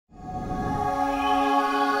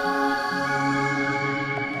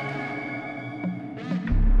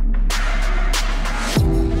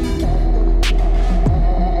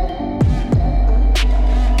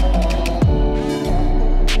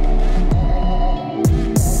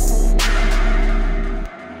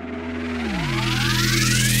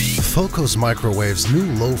Focus Microwave's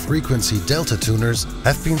new low-frequency delta tuners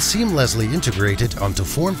have been seamlessly integrated onto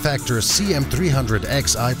FormFactor's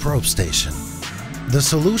CM300xi probe station. The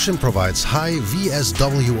solution provides high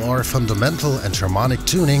VSWR fundamental and harmonic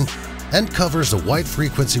tuning and covers a wide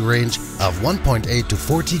frequency range of 1.8 to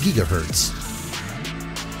 40 GHz.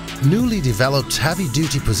 Newly developed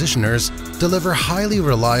heavy-duty positioners deliver highly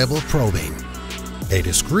reliable probing. A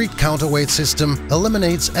discrete counterweight system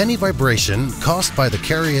eliminates any vibration caused by the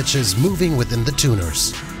carriages moving within the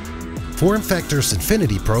tuners. FormFactor's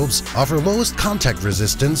Infinity probes offer lowest contact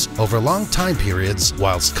resistance over long time periods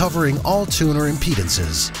whilst covering all tuner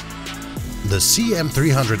impedances. The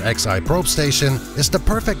CM300xi probe station is the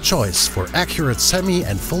perfect choice for accurate semi-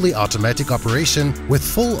 and fully automatic operation with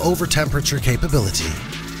full over-temperature capability.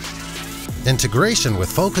 Integration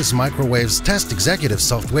with Focus Microwave's Test Executive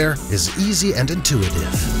software is easy and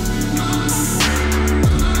intuitive.